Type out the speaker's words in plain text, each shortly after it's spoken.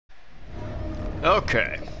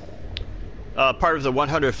Okay. Part of the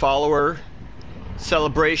 100 follower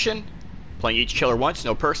celebration. Playing each killer once,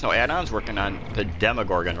 no perks, no add-ons. Working on the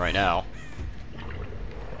Demogorgon right now.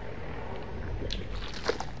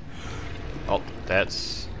 Oh,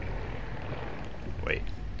 that's... Wait.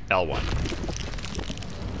 L1.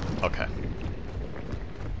 Okay.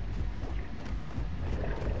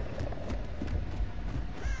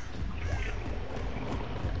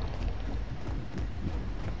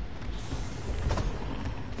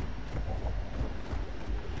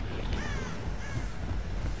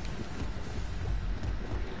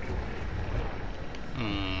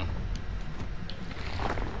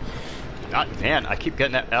 Man, I keep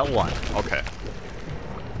getting that L1. Okay.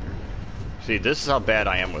 See, this is how bad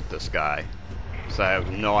I am with this guy. So I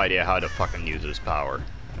have no idea how to fucking use his power.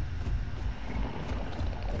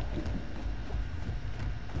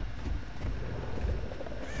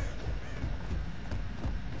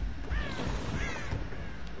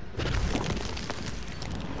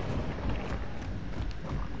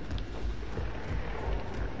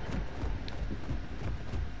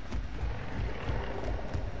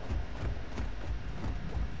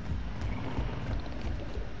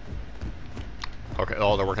 Okay,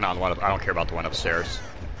 oh, they're working on one I don't care about the one upstairs.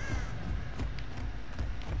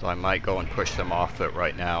 So I might go and push them off it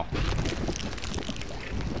right now.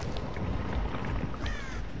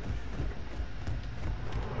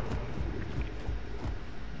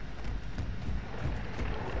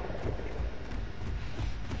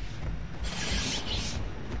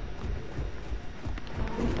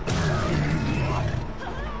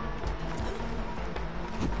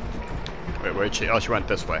 Wait, where'd she? Oh, she went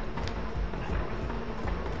this way.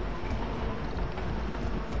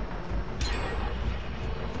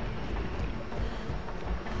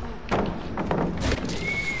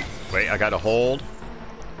 Wait, I gotta hold,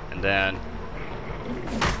 and then...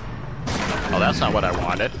 Oh, that's not what I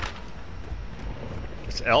wanted.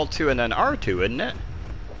 It's L2 and then R2, isn't it?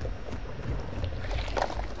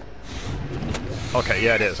 Okay,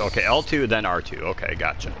 yeah, it is. Okay, L2, then R2. Okay,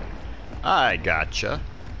 gotcha. I gotcha.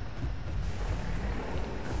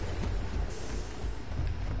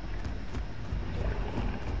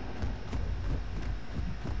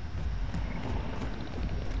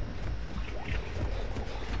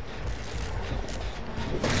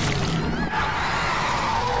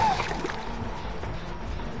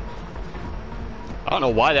 I don't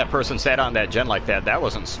know why that person sat on that gen like that. That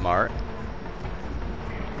wasn't smart.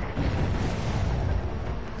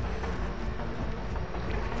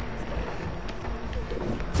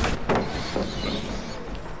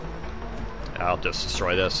 I'll just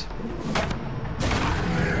destroy this.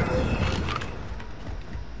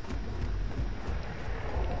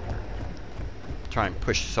 Try and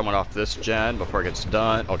push someone off this gen before it gets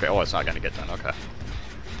done. Okay, oh, it's not going to get done. Okay.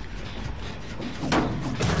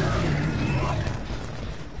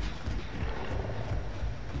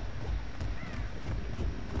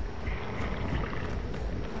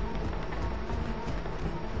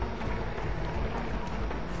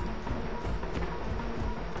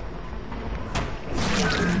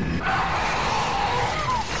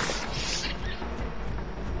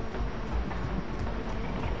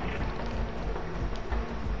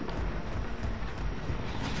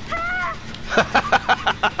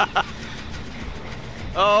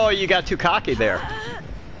 Oh, you got too cocky there.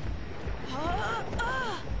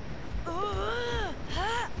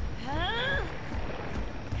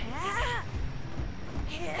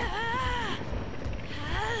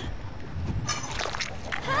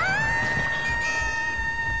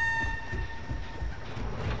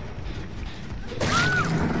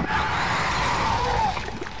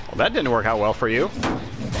 Well, that didn't work out well for you.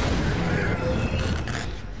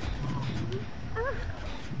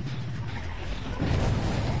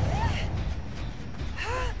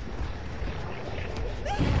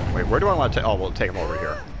 Wait, where do I want to take? Oh, we'll take him over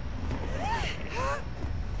here.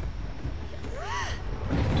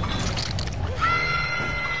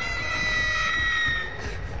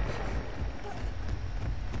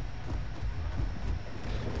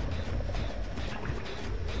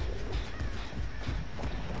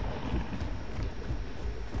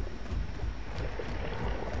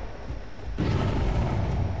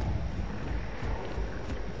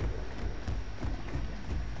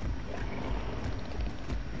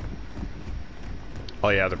 Oh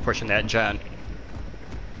yeah, they're pushing that gen.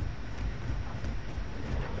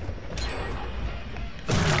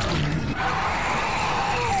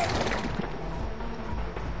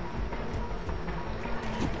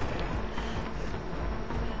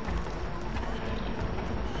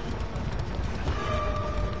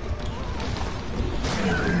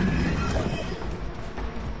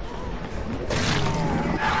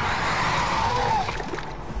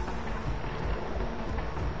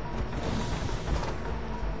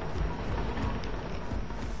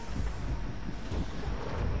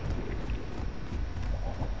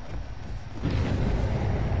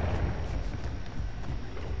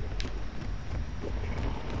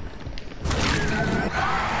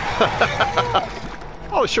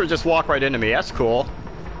 Oh, sure, just walk right into me. That's cool.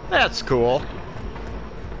 That's cool.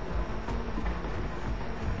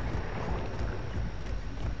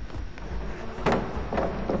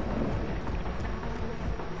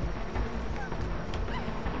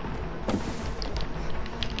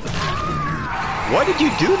 What did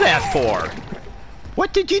you do that for?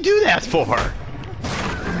 What did you do that for?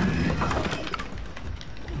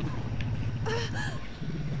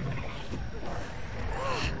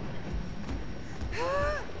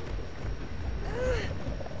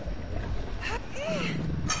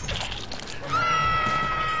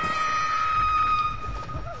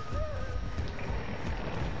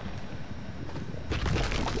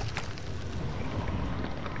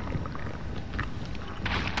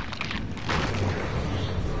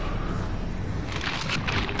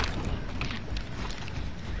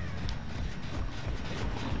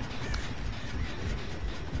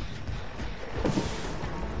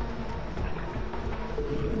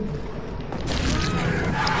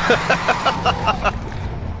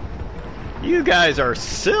 You guys are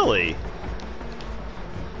silly.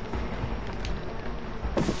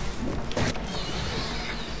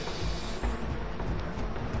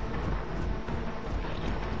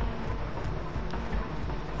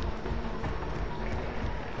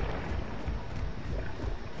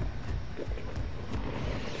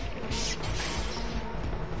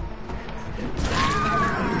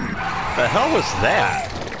 The hell was that?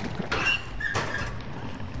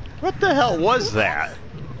 What the hell was that?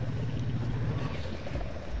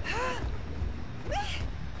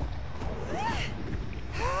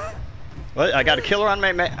 What, I got a killer on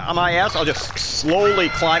my ass? I'll just slowly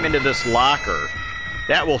climb into this locker.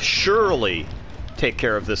 That will surely take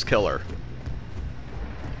care of this killer.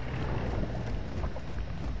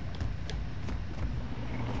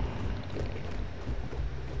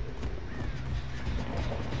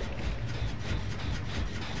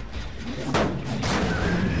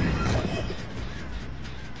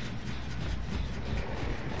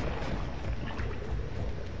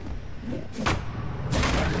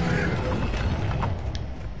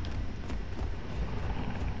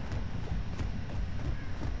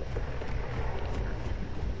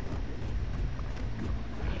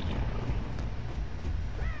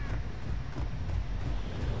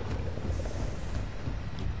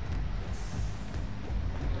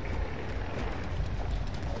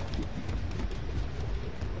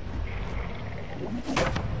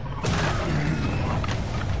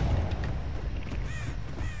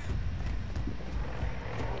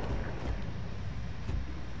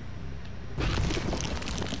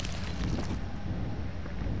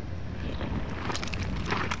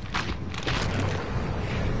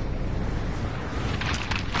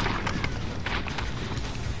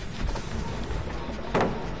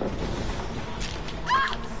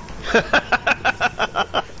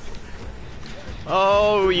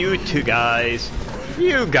 Oh, you two guys.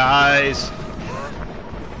 You guys.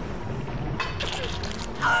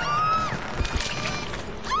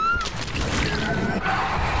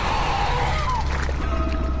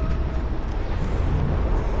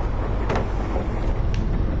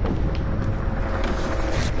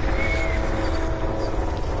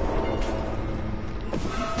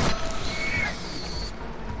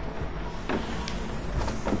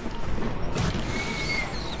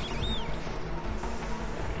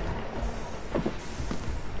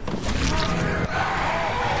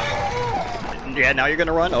 Yeah, now you're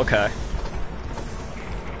gonna run? Okay.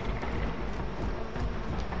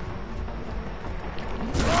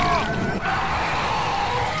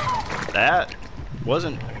 That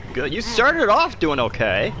wasn't good. You started off doing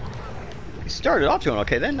okay. You started off doing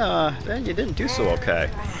okay, then you didn't do so okay.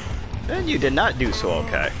 Then you did not do so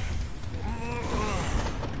okay.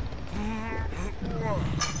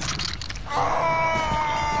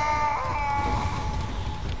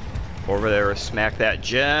 Over there, smack that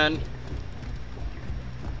gen.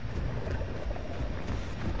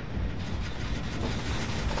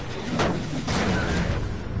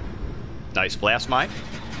 Nice blast mine.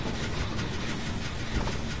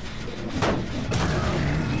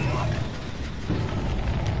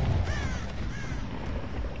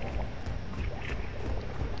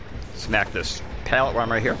 Smack this pallet one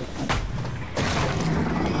right here.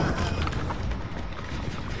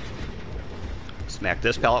 Smack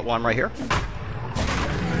this pallet one right here.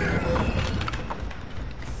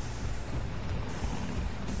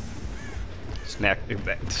 Smack.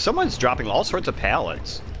 Someone's dropping all sorts of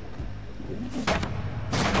pallets.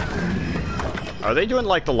 Are they doing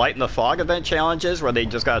like the light in the fog event challenges where they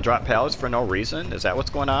just gotta drop pallets for no reason? Is that what's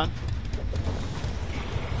going on?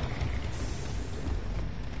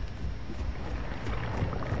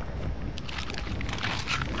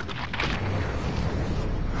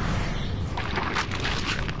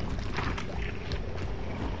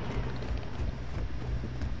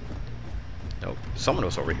 Someone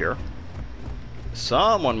was over here.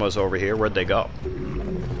 Someone was over here. Where'd they go?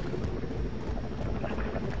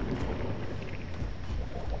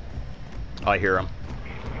 I hear him.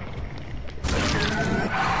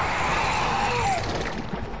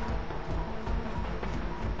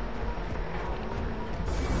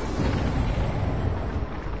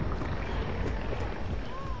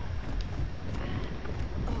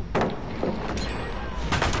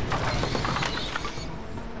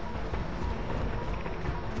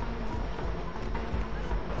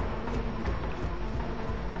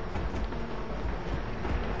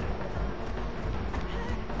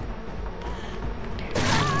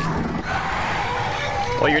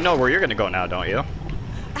 Well, you know where you're gonna go now, don't you?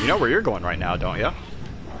 You know where you're going right now, don't you?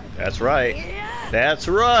 That's right. That's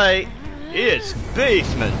right. It's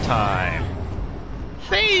basement time.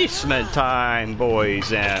 Basement time,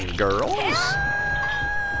 boys and girls.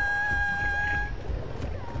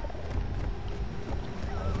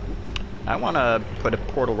 I want to put a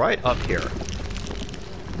portal right up here.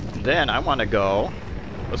 Then I want to go...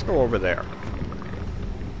 Let's go over there.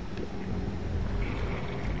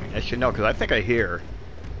 Actually, no, because I think I hear...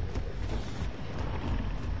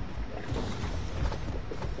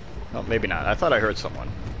 Oh, maybe not. I thought I heard someone.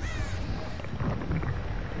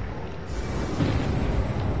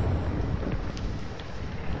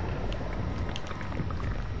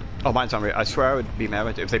 Oh, mine's on. I swear I would be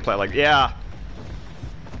mad if they play like... Yeah!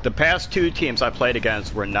 The past two teams I played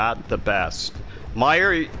against were not the best.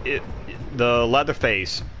 The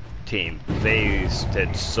Leatherface team, they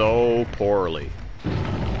did so poorly.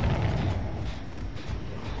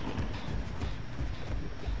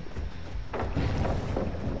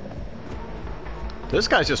 This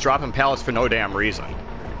guy's just dropping pallets for no damn reason.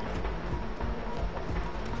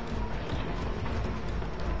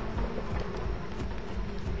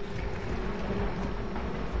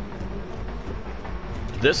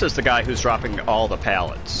 This is the guy who's dropping all the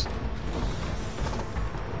pallets.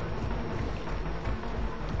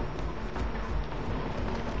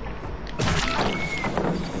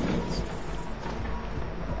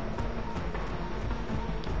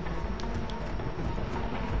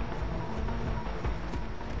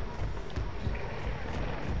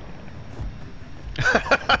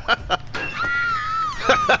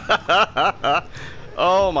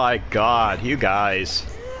 Oh my God, you guys.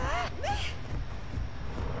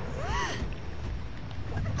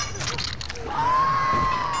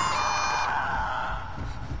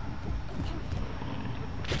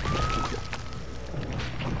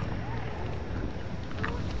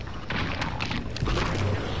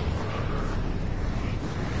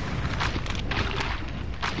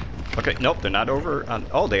 Okay, nope, they're not over on...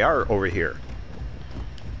 Oh, they are over here.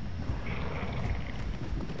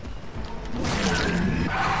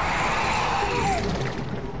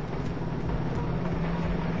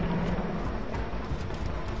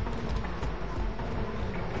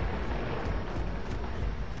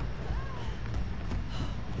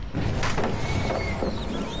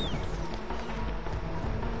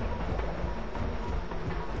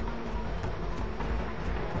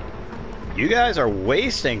 You guys are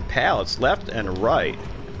wasting pallets left and right.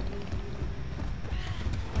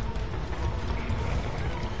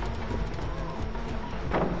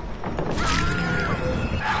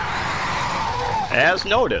 As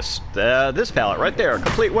noticed, this pallet right there,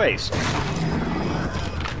 complete waste.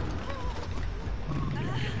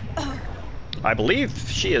 I believe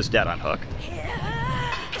she is dead on hook.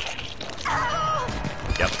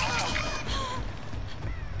 Yep.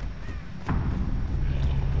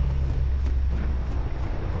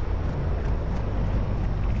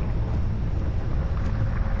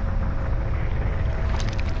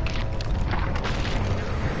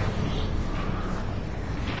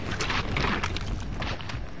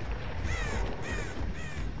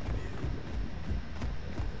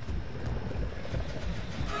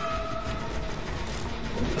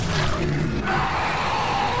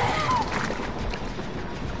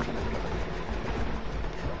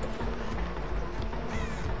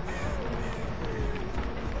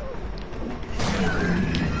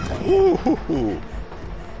 Ooh.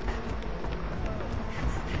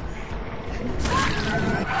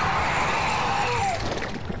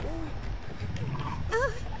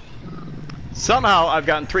 Somehow I've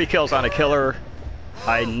gotten 3 kills on a killer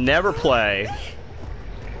I never play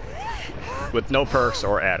with no perks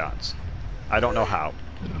or add-ons. I don't know how.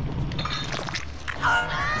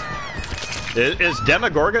 Is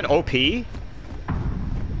Demogorgon OP?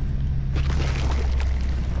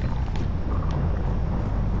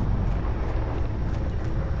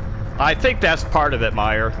 I think that's part of it,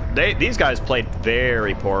 Meyer. These guys played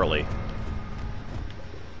very poorly.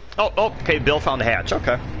 Oh, okay, Bill found the hatch.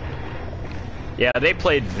 Okay. Yeah, they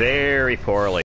played very poorly.